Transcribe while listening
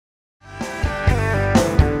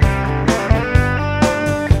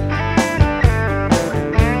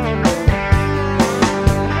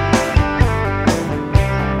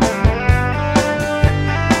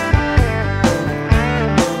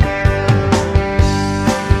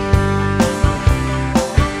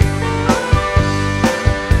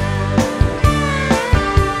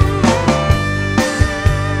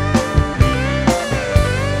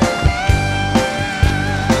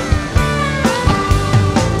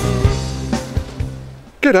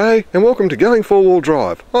G'day and welcome to Going 4-Wheel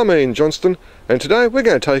Drive. I'm Ian Johnston and today we're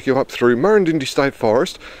going to take you up through Murrundindi State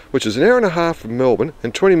Forest, which is an hour and a half from Melbourne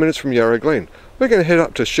and 20 minutes from Yarra Glen. We're going to head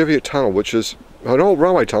up to Cheviot Tunnel, which is an old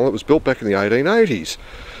railway tunnel that was built back in the 1880s.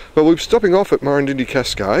 But we're stopping off at Murrundindi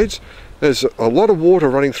Cascades. There's a lot of water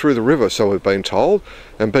running through the river, so we've been told,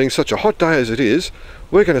 and being such a hot day as it is,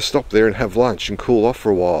 we're going to stop there and have lunch and cool off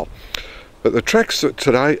for a while. But the tracks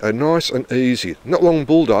today are nice and easy, not long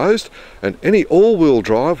bulldozed, and any all-wheel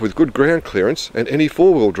drive with good ground clearance and any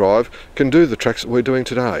four-wheel drive can do the tracks that we're doing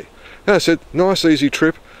today. As I said, nice easy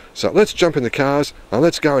trip, so let's jump in the cars and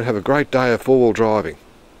let's go and have a great day of four-wheel driving.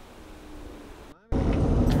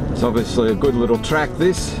 It's obviously a good little track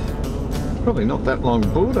this. Probably not that long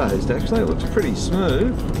bulldozed actually, it looks pretty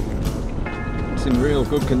smooth. It's in real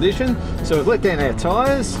good condition. So we've let down our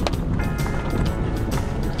tyres.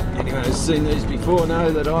 Anyone who's seen these before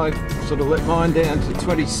know that I sort of let mine down to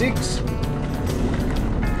 26.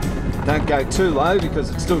 Don't go too low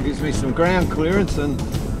because it still gives me some ground clearance, and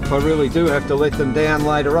if I really do have to let them down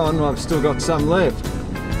later on, I've still got some left.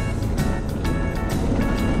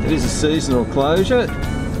 It is a seasonal closure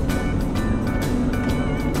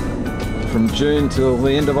from June till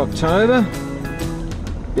the end of October.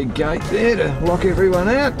 Big gate there to lock everyone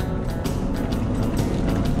out.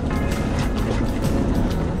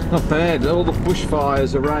 Not bad. All the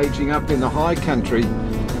bushfires are raging up in the high country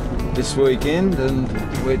this weekend, and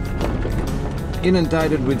we're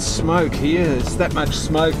inundated with smoke here. There's that much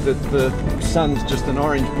smoke that the sun's just an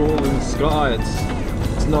orange ball in the sky.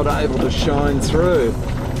 It's not able to shine through.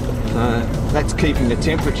 That's keeping the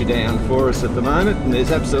temperature down for us at the moment, and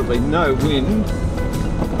there's absolutely no wind.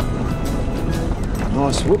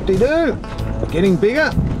 Nice whoop-de-doo. Getting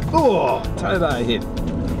bigger. Oh, tow hit.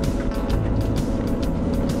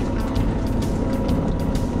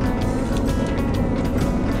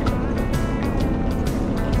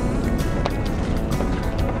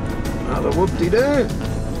 Another whoop-de-doo.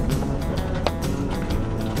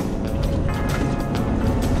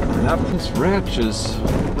 And up this Rouch's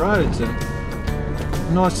Road. It's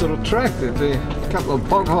a nice little track. There'll be a couple of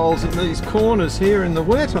bog holes in these corners here in the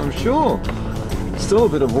wet, I'm sure. Still a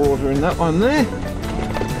bit of water in that one there.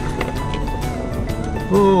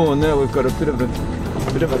 Oh, and now we've got a bit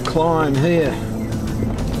of a climb here.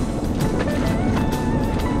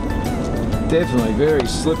 Definitely very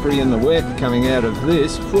slippery in the wet coming out of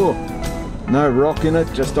this. Whew. No rock in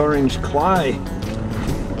it, just orange clay.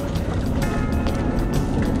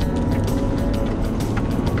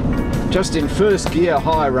 Just in first gear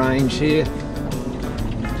high range here.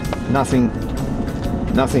 Nothing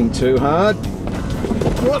too hard.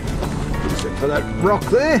 Whoop. Except for that rock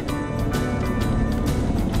there.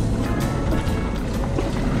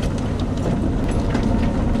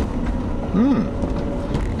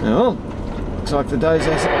 Well, looks like the days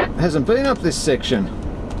hasn't been up this section.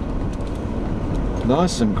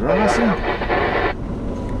 Nice and grassy.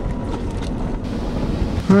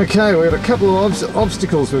 Okay, we've got a couple of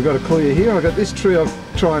obstacles we've got to clear here. I've got this tree I'll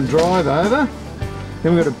try and drive over.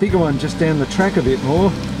 Then we've got a bigger one just down the track a bit more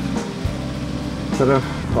that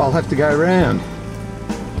I'll have to go round.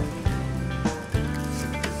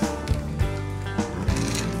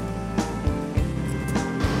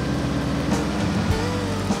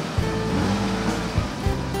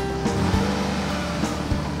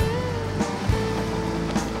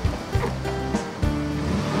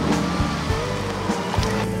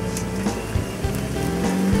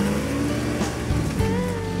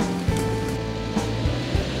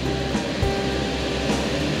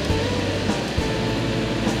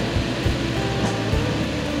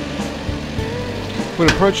 When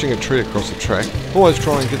approaching a tree across the track, always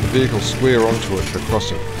try and get the vehicle square onto it for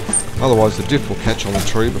crossing. Otherwise the diff will catch on the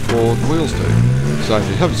tree before the wheels do. So if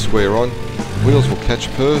you have it square on, the wheels will catch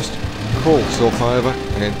first, crawl itself over,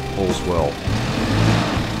 and all's well.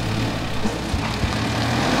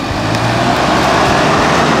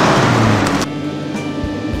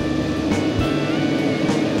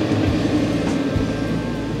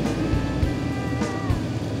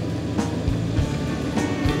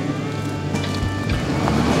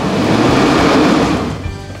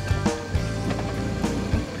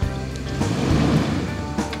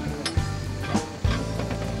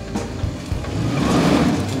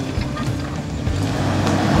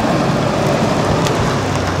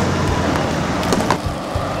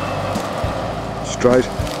 Straight,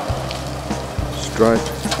 straight,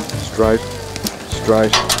 straight,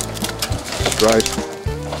 straight, straight.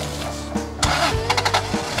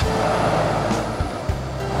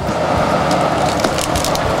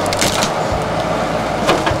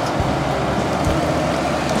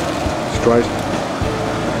 Straight.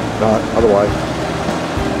 No, other way.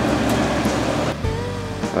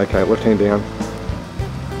 Okay, left hand down.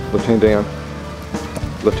 Left hand down.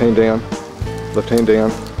 Left hand down. Left hand down.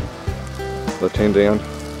 Left hand down.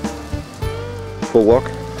 Full lock.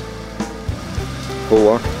 Full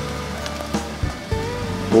lock.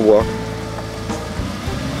 Full lock.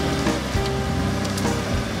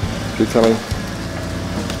 Keep coming.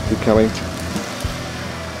 Keep coming.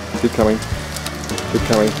 Keep coming. Keep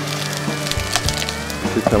coming.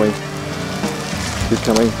 Keep coming. Keep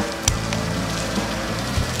coming.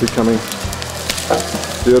 Keep coming.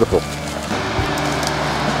 Beautiful.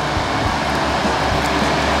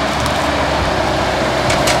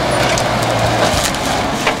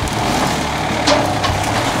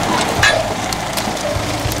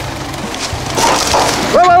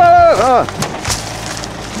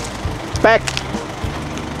 Back.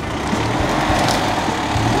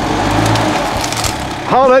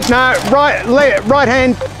 Hold it, no, right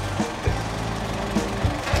hand.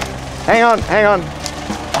 Hang on, hang on.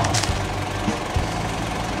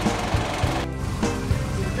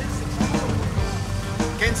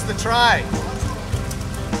 Against the tray.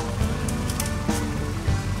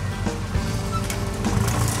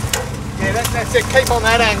 Yeah, that's it, keep on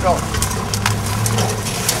that angle.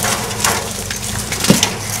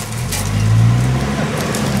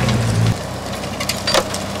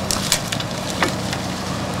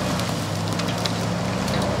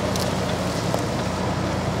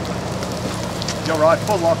 You're right,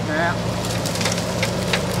 full lock now.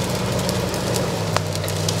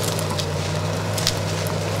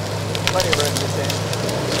 Plenty of room this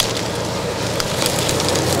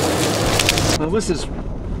end. Well, this is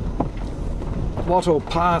Wattle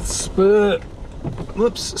Path spur.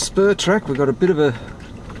 Whoops, spur track. We've got a bit of a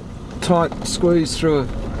tight squeeze through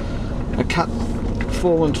a cut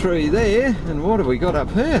fallen tree there. And what have we got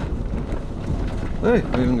up here? Oh, we've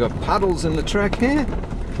even got puddles in the track here.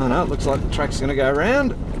 Oh no, it looks like the track's going to go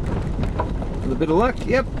around. With a bit of luck,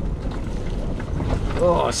 yep.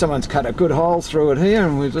 Oh, someone's cut a good hole through it here,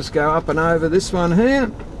 and we'll just go up and over this one here.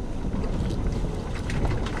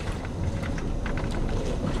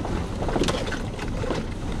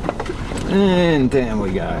 And down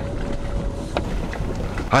we go.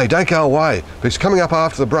 Hey, don't go away, because coming up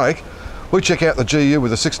after the break, we check out the GU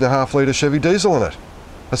with a 6.5 litre Chevy diesel in it.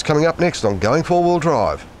 That's coming up next on Going 4-Wheel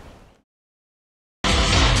Drive.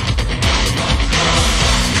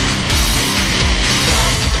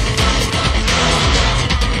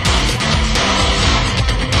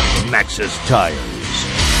 Maxxis Tires.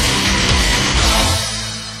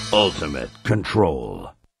 Ultimate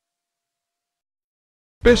control.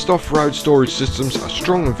 Best off-road storage systems are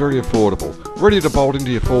strong and very affordable, ready to bolt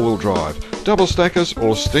into your 4-wheel drive, double stackers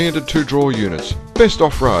or standard 2-drawer units. Best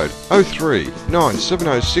off-road 03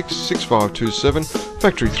 9706 6527,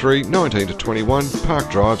 Factory 3 19 to 21,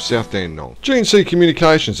 Park Drive, South Dandenong. G&C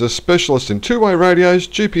Communications are specialists in two-way radios,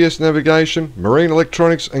 GPS navigation, marine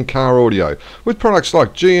electronics and car audio, with products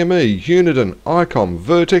like GME, Uniden, ICOM,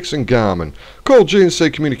 Vertex and Garmin. Call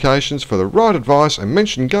G&C Communications for the right advice and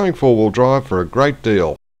mention Going 4-Wheel Drive for a great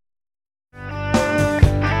deal.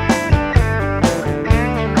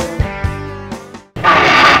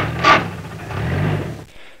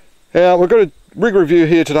 Now we've got a rig review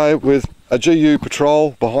here today with a GU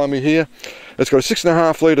Patrol behind me here. It's got a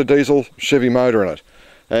 6.5 litre diesel Chevy motor in it.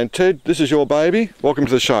 And Ted, this is your baby. Welcome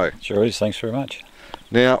to the show. Sure is, thanks very much.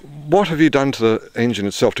 Now, what have you done to the engine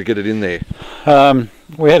itself to get it in there?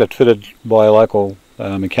 We had it fitted by a local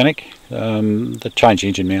mechanic that changed the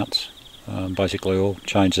engine mounts, basically all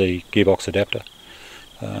changed the gearbox adapter,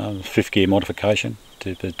 fifth gear modification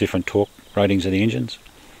to the different torque ratings of the engines.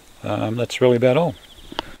 That's really about all.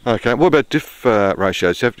 Okay, what about diff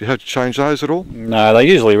ratios? Do you have to change those at all? No, they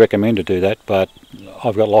usually recommend to do that, but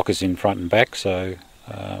I've got lockers in front and back, so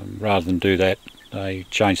rather than do that, they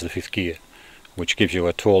change the fifth gear, which gives you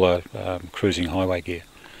a taller cruising highway gear.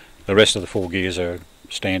 The rest of the 4 gears are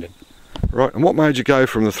standard. Right, and what made you go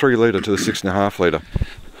from the 3 litre to the 6.5 litre?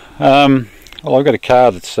 Well, I've got a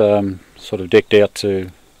car that's sort of decked out to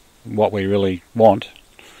what we really want,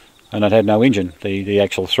 and it had no engine. The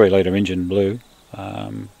actual 3 litre engine blew.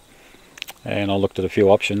 And I looked at a few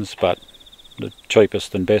options, but the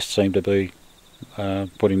cheapest and best seemed to be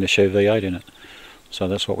putting the Chev V8 in it. So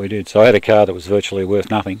that's what we did. So I had a car that was virtually worth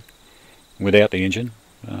nothing without the engine,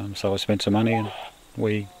 so I spent some money and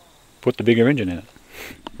we put the bigger engine in it.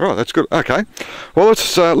 Right, that's good. Okay, well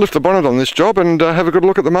let's lift the bonnet on this job and have a good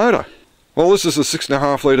look at the motor. Well, this is a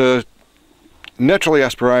 6.5 litre naturally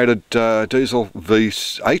aspirated diesel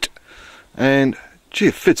V8, and gee,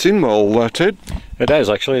 it fits in well, Ted. It does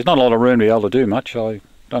actually. There's not a lot of room to be able to do much. I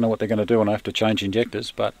don't know what they're going to do when I have to change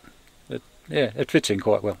injectors, but it fits in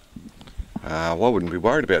quite well. Well, I wouldn't be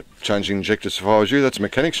worried about changing injectors if I was you. That's a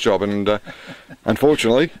mechanic's job, and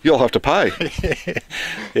unfortunately, you'll have to pay.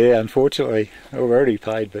 Yeah, unfortunately, we've already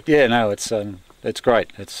paid. But yeah, no, it's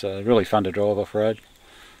great. It's really fun to drive off road,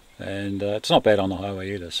 and it's not bad on the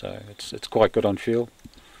highway either. So it's quite good on fuel.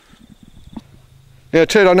 Now,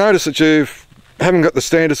 Ted, I noticed that you haven't got the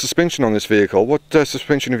standard suspension on this vehicle. What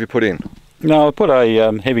suspension have you put in? No, I put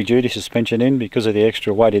a heavy-duty suspension in because of the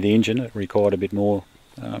extra weight of the engine. It required a bit more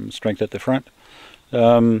strength at the front.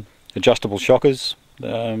 Adjustable shockers.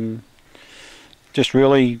 Just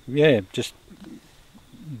really, just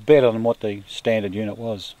better than what the standard unit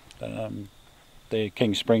was. They're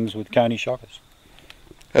King Springs with Coney shockers.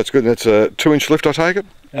 That's good. That's a 2-inch lift, I take it?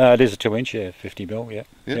 It is a 2-inch, 50 mil, Yep.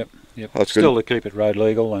 That's Still good. to keep it road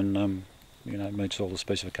legal and meets all the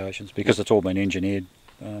specifications because it's all been engineered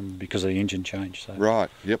because of the engine change. So. Right.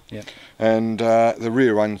 Yep. And the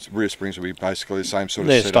rear springs will be basically the same sort of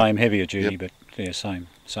They're setup. same, heavier duty, but same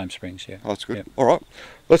springs. Yeah. Oh, that's good. Yep. All right.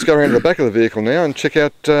 Let's go around to the back of the vehicle now and check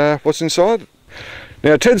out what's inside.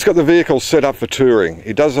 Now, Ted's got the vehicle set up for touring.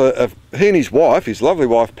 He does he and his wife, his lovely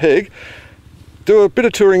wife Peg, do a bit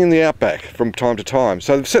of touring in the outback from time to time.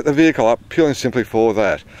 So they've set the vehicle up purely and simply for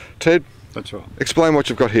that. Ted, That's right. explain what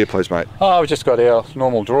you've got here, please, mate. Oh, we've just got our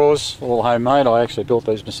normal drawers, all homemade. I actually built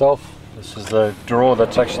these myself. This is the drawer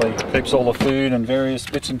that actually keeps all the food and various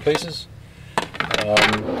bits and pieces.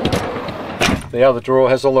 The other drawer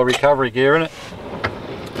has all the recovery gear in it,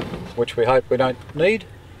 which we hope we don't need.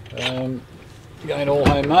 Again, all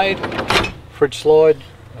homemade. Fridge slide.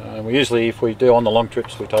 We usually, if we do on the long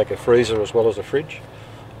trips, we take a freezer as well as a fridge.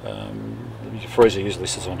 The freezer usually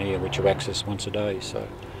sits on here, which you access once a day. So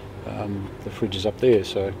the fridge is up there.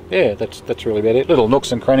 So yeah, that's really about it. Little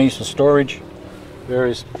nooks and crannies for storage,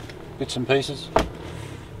 various bits and pieces.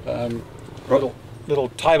 Little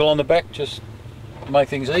table on the back, just to make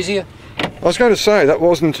things easier. I was going to say, that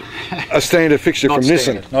wasn't a standard fixture from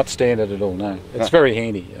Nissan. Not standard at all, no. It's very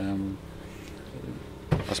handy.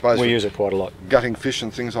 I suppose we use it quite a lot. gutting fish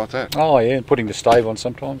and things like that. Oh yeah, putting the stave on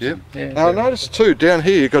sometimes. Yeah. Yeah. Now, I noticed too, down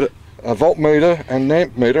here you've got a voltmeter and an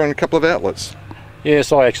amp meter and a couple of outlets.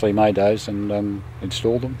 Yes, I actually made those and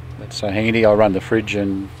installed them. That's so handy. I run the fridge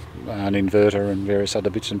and an inverter and various other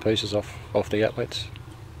bits and pieces off the outlets.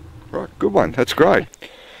 Right, good one. That's great.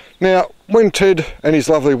 Now, when Ted and his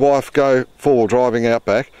lovely wife go four-wheel driving out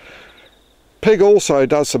back, Peg also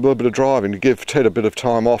does a little bit of driving to give Ted a bit of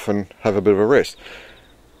time off and have a bit of a rest.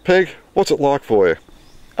 Peg, what's it like for you?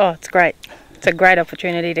 Oh, it's great. It's a great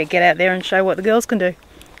opportunity to get out there and show what the girls can do.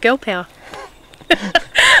 Girl power.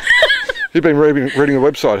 You've been reading the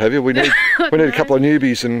website, have you? We need a couple of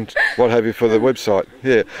newbies and what have you for the website.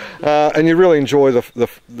 Yeah, and you really enjoy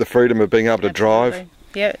the freedom of being able to drive.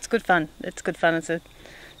 Absolutely. Yeah, it's good fun. It's good fun. It's a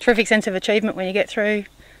terrific sense of achievement when you get through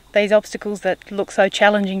these obstacles that look so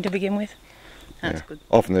challenging to begin with. That's good.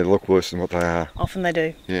 Often they look worse than what they are. Often they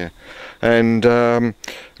do. Yeah. And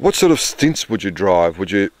what sort of stints would you drive?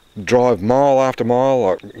 Would you drive mile after mile,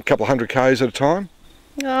 like a couple of 100 k's at a time?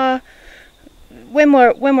 When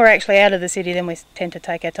we're actually out of the city, then we tend to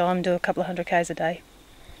take our time, do a couple of 100 k's a day.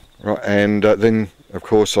 Right. And then, of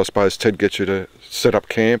course, I suppose Ted gets you to set up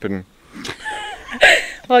camp and...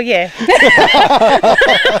 Well, yeah.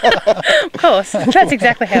 Of course. That's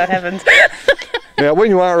exactly how it happens. Now, when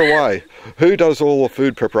you are away, who does all the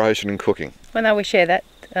food preparation and cooking? Well, no, we share that.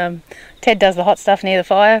 Ted does the hot stuff near the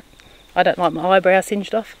fire. I don't like my eyebrows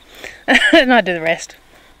singed off. And I do the rest.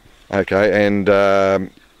 Okay, and the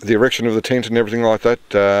erection of the tent and everything like that,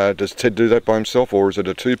 does Ted do that by himself, or is it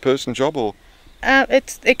a two-person job? Or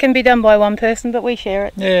it can be done by one person, but we share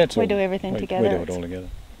it. Yeah, we do everything together. We do it all together.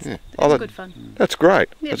 Yeah. It's good fun. That's great.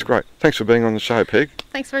 Yeah. That's great. Thanks for being on the show, Peg.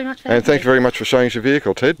 Thanks very much for And thank you very much for showing us your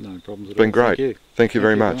vehicle, Ted. No problems at all. It's been great. Thank you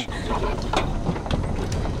very much.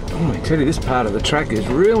 Oh, I tell you, this part of the track is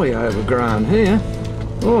really overgrown here.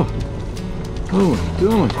 Oh my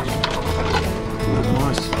God.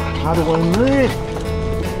 Nice puddle in there.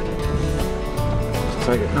 Just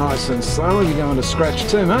take it nice and slowly. You're going to scratch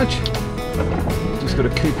too much. You just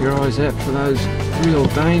got to keep your eyes out for those real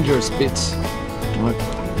dangerous bits. Like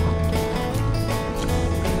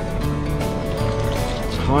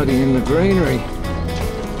hiding in the greenery.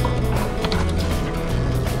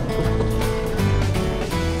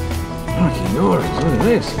 Lucky Norris, look at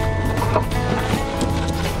this.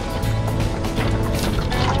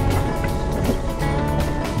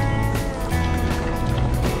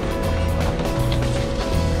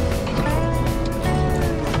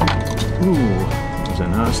 Ooh, there's a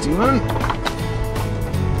nasty one.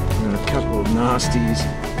 And a couple of nasties.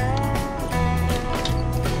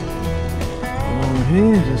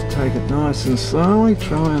 Here, just take it nice and slowly,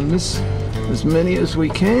 try on this as many as we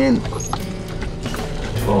can.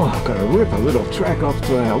 Oh, I've got to rip a little track off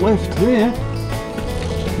to our left there.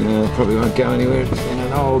 Probably won't go anywhere. It's been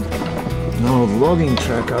an old logging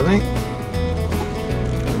track, I think.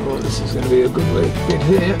 Oh, this is going to be a good bit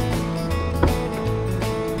here.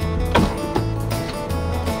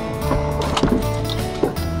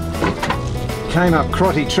 Came up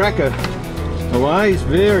Crotty Track a way. It's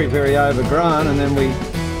very, very overgrown, and then we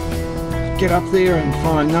get up there and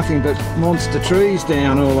find nothing but monster trees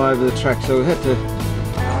down all over the track, so we had to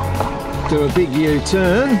do a big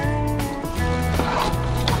U-turn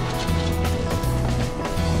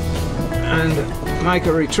and make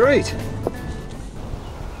a retreat.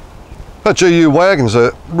 That GU wagon's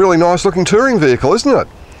a really nice looking touring vehicle, isn't it?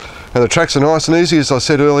 And the tracks are nice and easy, as I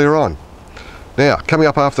said earlier on. Now, coming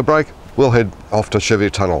up after the break, we'll head off to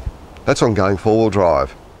Cheviot Tunnel. That's on going four-wheel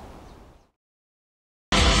drive.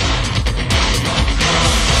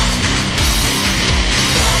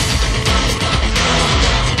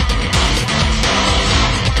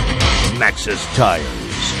 Maxxis Tires.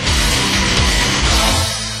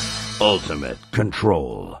 Ultimate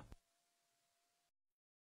control.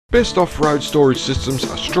 Best off-road storage systems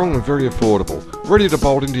are strong and very affordable, ready to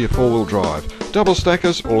bolt into your four-wheel drive, double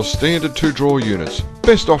stackers or standard two-drawer units.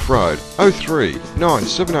 Best off-road 03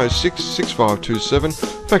 9706 6527,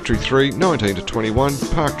 Factory 3 19 to 21,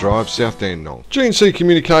 Park Drive, South Dandenong. G&C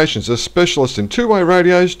Communications are specialists in two-way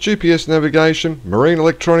radios, GPS navigation, marine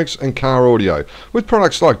electronics and car audio, with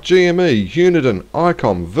products like GME, Uniden,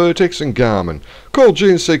 ICOM, Vertex and Garmin. Call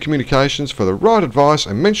G&C Communications for the right advice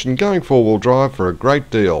and mention going four-wheel drive for a great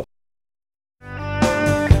deal.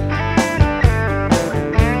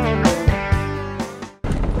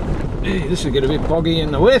 Hey, this will get a bit boggy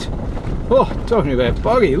in the wet. Oh, talking about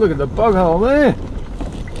boggy, look at the bog hole there.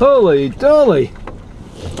 Holy dolly.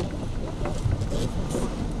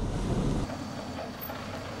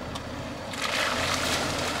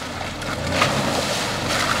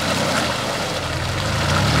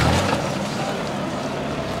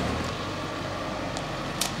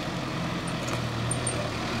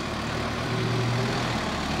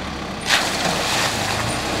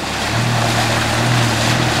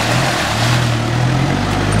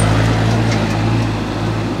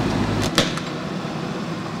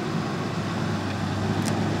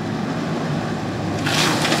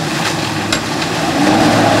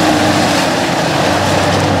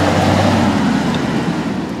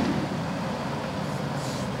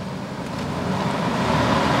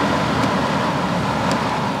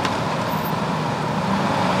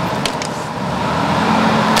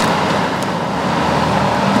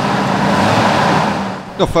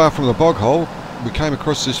 Not far from the bog hole, we came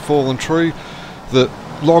across this fallen tree. The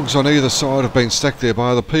logs on either side have been stacked there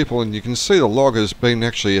by other people, and you can see the log has been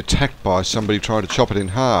actually attacked by somebody trying to chop it in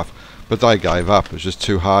half, but they gave up. It was just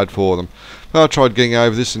too hard for them. I tried getting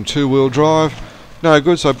over this in two-wheel drive, no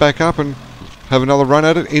good, so I back up and have another run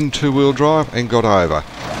at it in two-wheel drive and got over.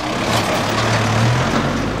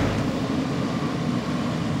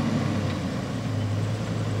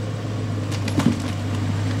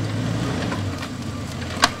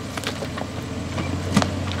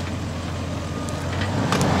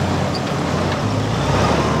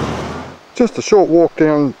 Just a short walk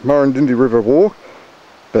down Murrundindi River Walk,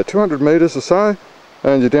 about 200 metres or so,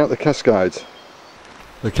 and you're down at the Cascades.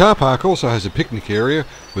 The car park also has a picnic area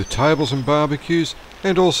with tables and barbecues,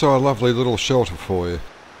 and also a lovely little shelter for you.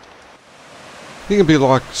 You can be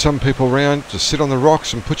like some people around, just sit on the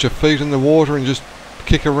rocks and put your feet in the water and just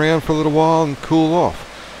kick around for a little while and cool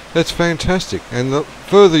off. That's fantastic, and the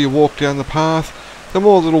further you walk down the path, the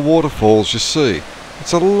more little waterfalls you see.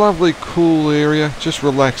 It's a lovely cool area, just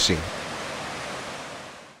relaxing.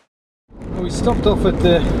 We stopped off at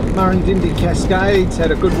the Murrundindi Cascades, had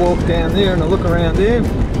a good walk down there and a look around there.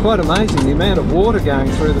 Quite amazing the amount of water going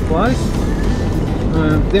through the place.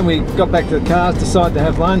 Then we got back to the cars, decided to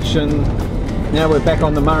have lunch, and now we're back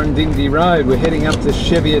on the Murrundindi Road. We're heading up to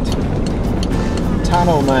Cheviot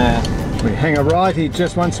Tunnel now. We hang a right here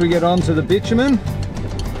just once we get onto the bitumen.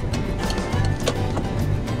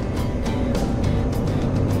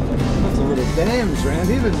 Lots of little dams around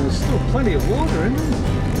here, but there's still plenty of water in them.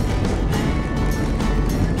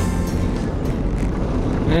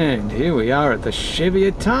 And here we are at the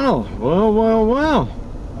Cheviot Tunnel. Well, well, well.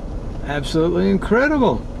 Absolutely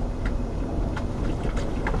incredible.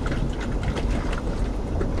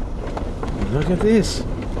 Look at this.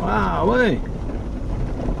 Wow-wee.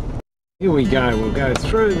 Here we go. We'll go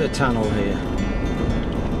through the tunnel here.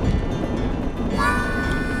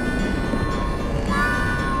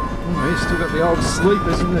 Oh, he's still got the old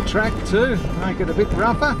sleepers in the track too. Make it a bit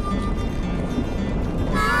rougher.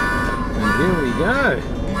 And here we go.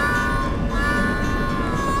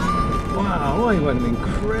 Wow, what an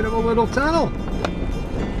incredible little tunnel.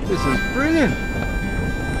 This is brilliant.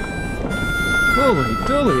 Holy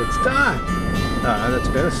dooly, it's dark. Oh, that's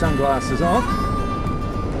better. Sunglasses off.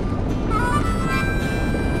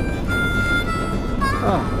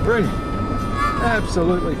 Oh, brilliant.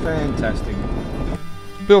 Absolutely fantastic.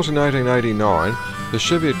 Built in 1889, the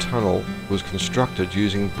Cheviot tunnel was constructed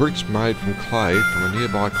using bricks made from clay from a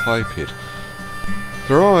nearby clay pit.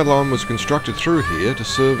 The railway line was constructed through here to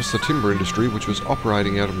service the timber industry which was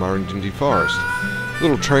operating out of Murrundindi Forest.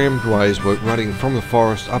 Little tramways were running from the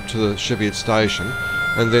forest up to the Cheviot station,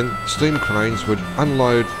 and then steam cranes would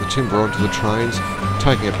unload the timber onto the trains,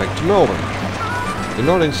 taking it back to Melbourne. In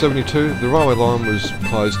 1972 the railway line was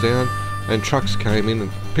closed down and trucks came in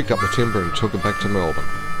and picked up the timber and took it back to Melbourne.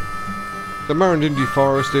 The Murrundindi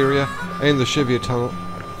Forest area and the Cheviot tunnel,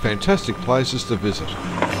 fantastic places to visit.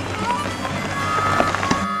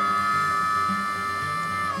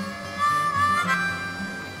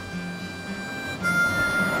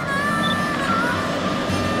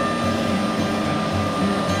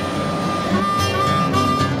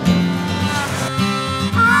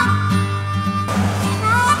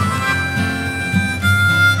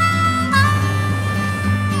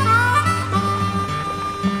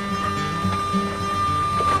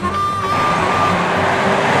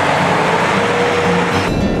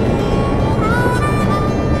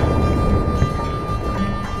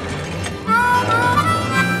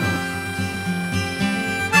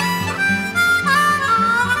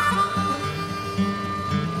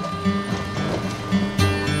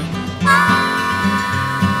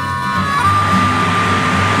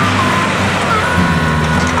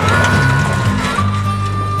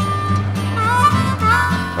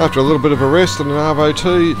 After a little bit of a rest and an arvo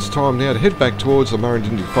tea, it's time now to head back towards the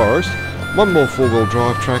Murrundindi Forest. One more four-wheel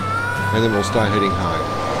drive track and then we'll start heading home.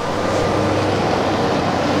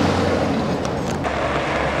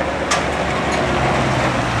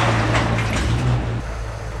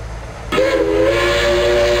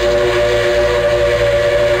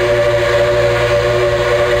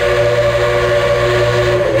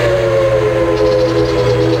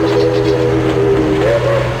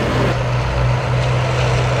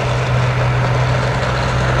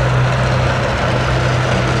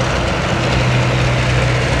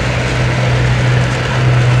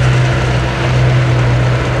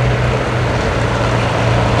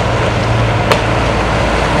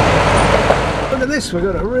 We've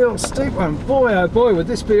got a real steep one. Boy oh boy, would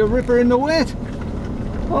this be a ripper in the wet.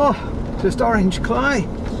 Oh, just orange clay.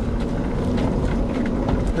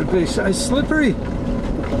 It'd be so slippery.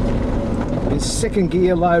 In second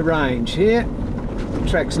gear, low range here. The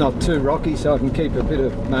track's not too rocky so I can keep a bit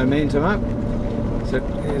of momentum up. So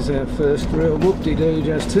here's our first real whoop-de-doo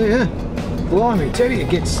just here. Blimey, tell you, it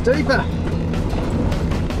gets steeper.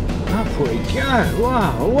 Up we go.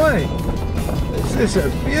 Wow, wait. Is this a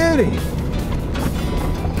beauty?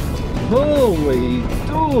 Holy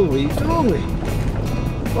dooly dooly.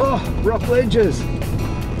 Oh, rock ledges.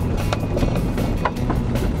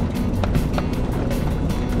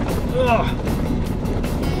 Oh.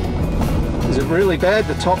 Is it really bad?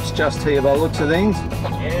 The top's just here by the looks of things.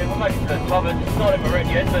 Yeah, we're making to the top. It's not even ready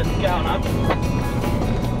yet, but it's going up.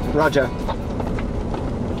 Roger.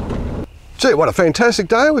 Gee, what a fantastic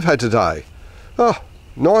day we've had today. Oh,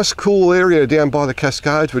 nice cool area down by the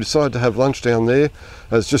Cascades. We decided to have lunch down there.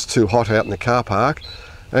 It's just too hot out in the car park.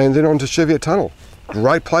 And then on to Cheviot Tunnel.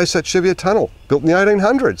 Great place, that Cheviot Tunnel, built in the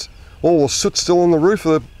 1800s. All the soot still on the roof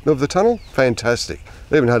of the tunnel. Fantastic.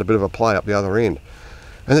 Even had a bit of a play up the other end.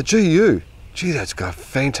 And the GU, gee, that's got a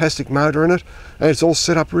fantastic motor in it, and it's all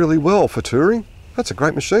set up really well for touring. That's a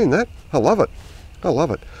great machine, that. I love it. I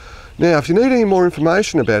love it. Now, if you need any more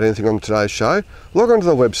information about anything on today's show, log on to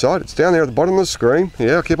the website. It's down there at the bottom of the screen.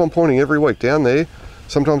 Yeah, I keep on pointing every week down there.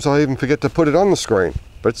 Sometimes I even forget to put it on the screen,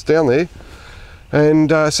 but it's down there. And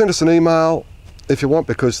send us an email if you want,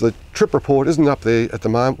 because the trip report isn't up there at the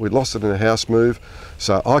moment. We lost it in a house move,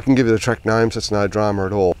 so I can give you the track names. It's no drama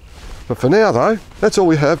at all. But for now, though, that's all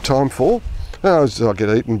we have time for. I get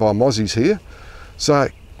eaten by mozzies here. So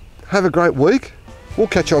have a great week. We'll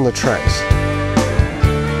catch you on the tracks.